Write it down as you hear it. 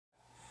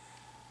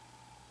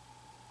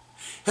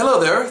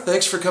Hello there,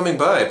 thanks for coming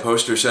by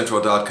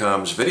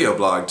PosterCentral.com's video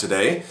blog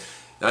today.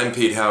 I'm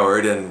Pete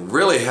Howard and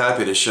really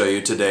happy to show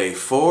you today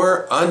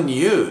 4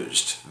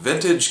 unused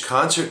vintage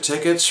concert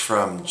tickets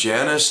from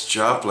Janis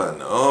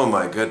Joplin. Oh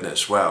my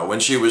goodness, wow. When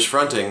she was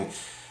fronting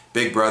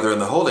Big Brother and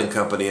the Holding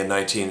Company in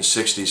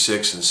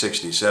 1966 and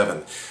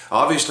 67.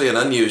 Obviously an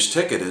unused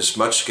ticket is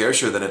much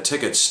scarcer than a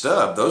ticket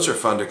stub. Those are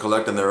fun to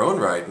collect in their own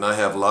right, and I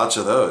have lots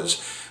of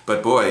those.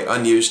 But boy,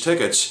 unused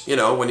tickets, you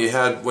know, when you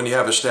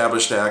have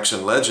established acts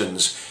and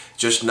legends,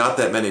 just not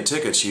that many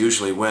tickets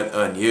usually went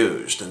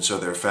unused, and so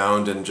they're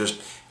found in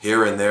just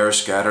here and there,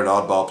 scattered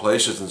oddball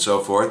places and so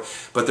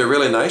forth. But they're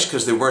really nice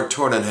because they weren't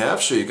torn in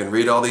half, so you can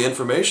read all the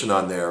information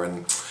on there,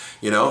 and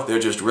you know, they're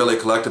just really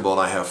collectible, and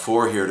I have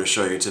 4 here to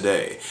show you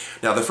today.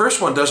 Now the first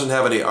one doesn't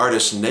have any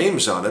artist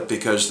names on it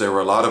because there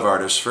were a lot of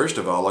artists, first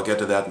of all. I'll get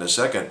to that in a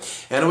second.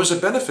 And it was a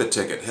benefit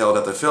ticket held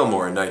at the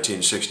Fillmore in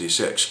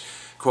 1966.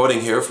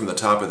 Quoting here from the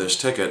top of this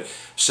ticket,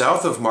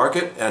 South of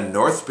Market and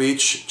North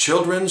Beach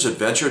Children's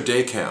Adventure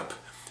Day Camp,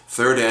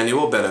 3rd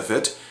Annual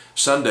Benefit,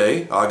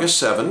 Sunday, August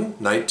 7,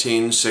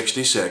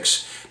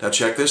 1966. Now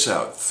check this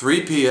out,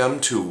 3 p.m.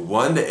 to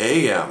 1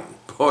 a.m.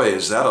 Boy,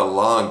 is that a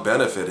long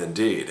benefit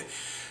indeed.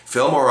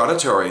 Fillmore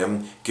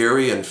Auditorium,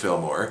 Geary and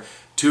Fillmore,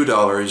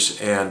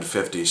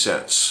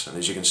 $2.50. And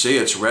as you can see,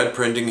 it's red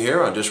printing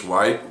here on just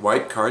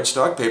white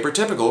cardstock paper,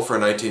 typical for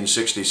a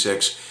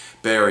 1966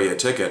 Bay Area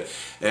ticket.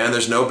 And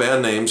there's no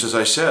band names, as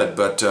I said,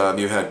 but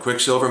you had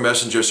Quicksilver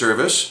Messenger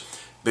Service,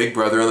 Big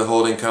Brother and the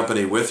Holding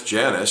Company with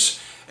Janis,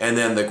 and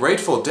then the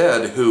Grateful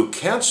Dead, who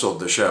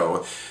canceled the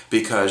show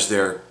because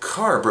their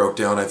car broke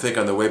down, I think,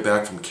 on the way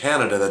back from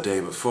Canada the day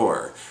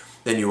before.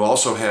 Then you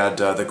also had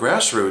the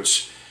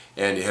Grassroots,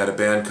 and you had a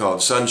band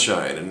called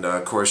Sunshine. And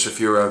of course, if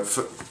you're a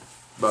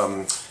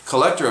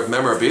collector of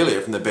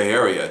memorabilia from the Bay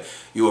Area,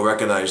 you will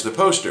recognize the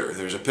poster.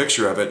 There's a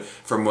picture of it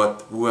from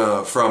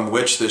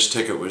which this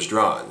ticket was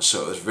drawn.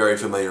 So it's a very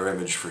familiar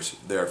image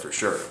there for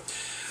sure.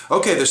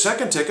 Okay, the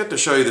second ticket to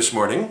show you this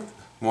morning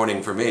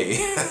for me,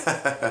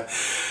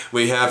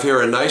 we have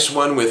here a nice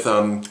one with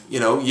you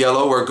know,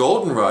 yellow or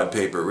goldenrod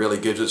paper. Really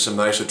gives it some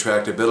nice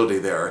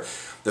attractability there.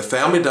 The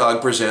Family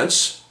Dog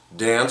presents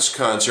Dance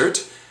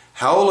Concert,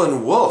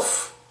 Howlin'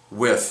 Wolf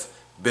with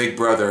Big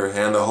Brother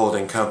and the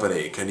Holding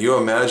Company. Can you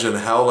imagine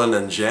Howlin'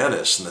 and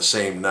Janis in the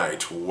same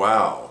night?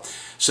 Wow.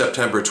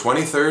 September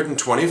 23rd and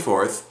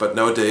 24th, but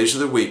no days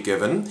of the week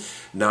given,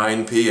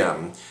 9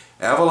 p.m.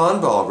 Avalon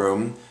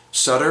Ballroom,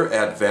 Sutter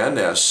at Van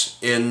Ness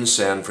in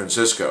San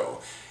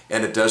Francisco.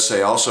 And it does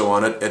say also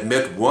on it,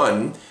 admit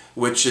 1,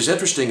 which is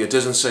interesting. It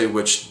doesn't say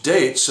which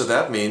date, so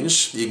that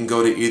means you can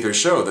go to either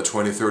show, the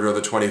 23rd or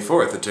the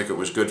 24th. The ticket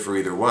was good for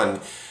either one.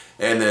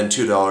 And then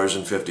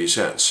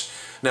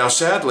 $2.50. Now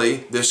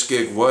sadly, this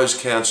gig was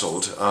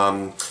canceled,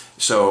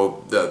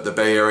 so the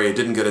Bay Area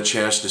didn't get a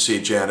chance to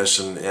see Janis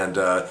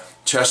and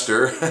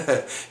Chester,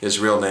 his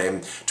real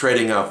name,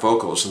 trading out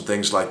vocals and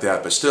things like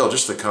that. But still,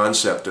 just the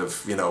concept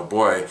of, you know,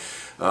 boy,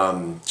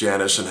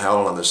 Janis and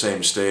Howlin' on the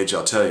same stage,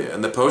 I'll tell you.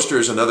 And the poster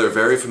is another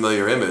very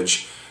familiar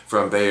image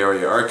from Bay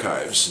Area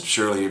archives.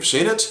 Surely you've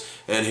seen it,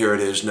 and here it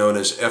is, known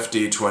as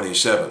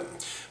FD27.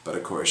 But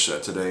of course,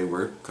 today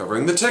we're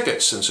covering the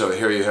tickets, and so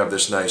here you have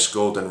this nice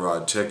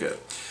goldenrod ticket.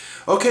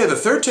 Okay, the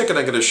third ticket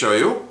I'm going to show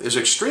you is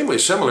extremely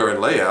similar in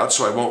layout,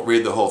 so I won't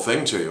read the whole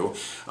thing to you,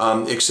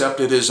 except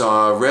it is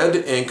red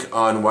ink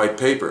on white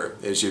paper,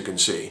 as you can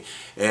see.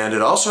 And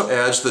it also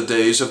adds the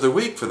days of the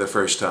week for the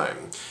first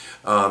time.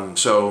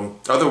 So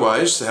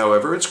otherwise,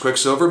 however, it's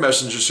Quicksilver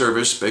Messenger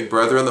Service, Big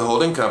Brother and the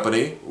Holding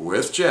Company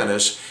with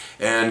Janis,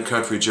 and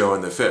Country Joe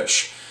and the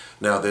Fish.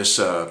 Now this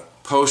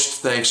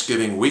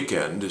post-Thanksgiving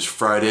weekend is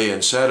Friday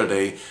and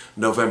Saturday,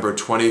 November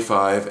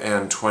 25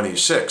 and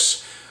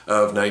 26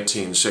 of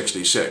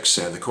 1966.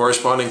 And the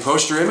corresponding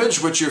poster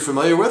image, which you're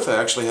familiar with,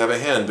 I actually have a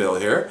handbill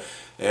here,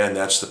 and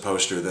that's the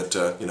poster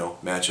that, you know,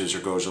 matches or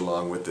goes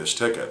along with this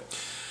ticket.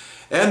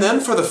 And then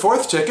for the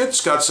fourth ticket,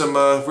 it's got some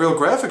real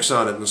graphics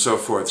on it and so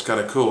forth. It's kind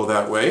of cool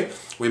that way.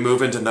 We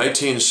move into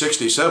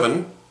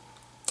 1967.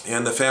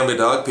 And the Family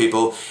Dog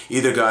people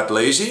either got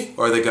lazy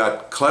or they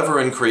got clever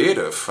and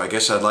creative. I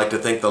guess I'd like to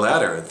think the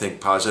latter and think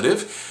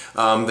positive.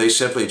 They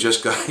simply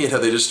just got, you know,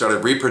 they just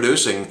started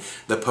reproducing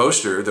the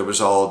poster that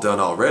was all done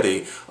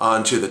already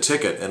onto the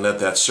ticket and let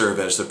that serve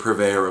as the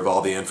purveyor of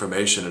all the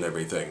information and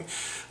everything.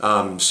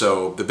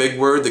 So the big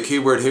word, the key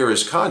word here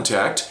is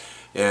contact.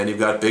 And you've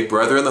got Big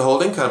Brother and the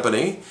Holding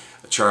Company,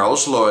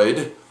 Charles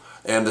Lloyd,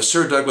 and the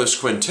Sir Douglas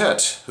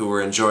Quintet, who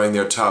were enjoying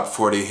their top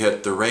 40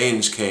 hit, The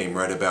Rains Came,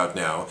 right about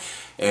now.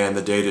 And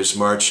the date is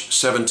March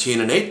 17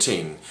 and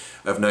 18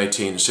 of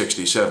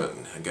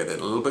 1967. I'll get it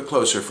a little bit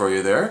closer for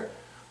you there.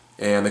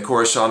 And the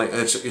corresponding,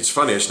 it's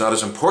funny, it's not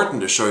as important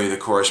to show you the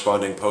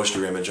corresponding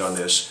poster image on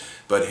this,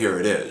 but here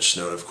it is,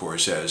 known of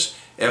course as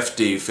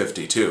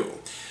FD52.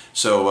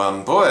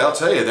 So, boy, I'll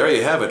tell you, there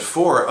you have it,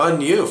 4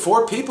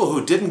 people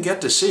who didn't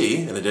get to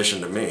see, in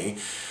addition to me,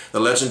 the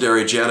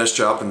legendary Janis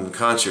Joplin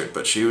concert.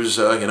 But she was,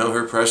 you know,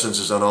 her presence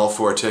is on all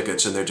 4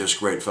 tickets, and they're just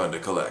great fun to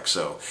collect.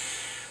 So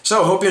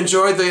So, hope you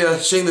enjoyed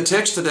seeing the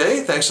ticks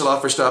today. Thanks a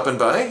lot for stopping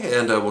by,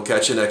 and we'll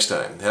catch you next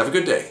time. Have a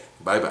good day.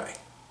 Bye-bye.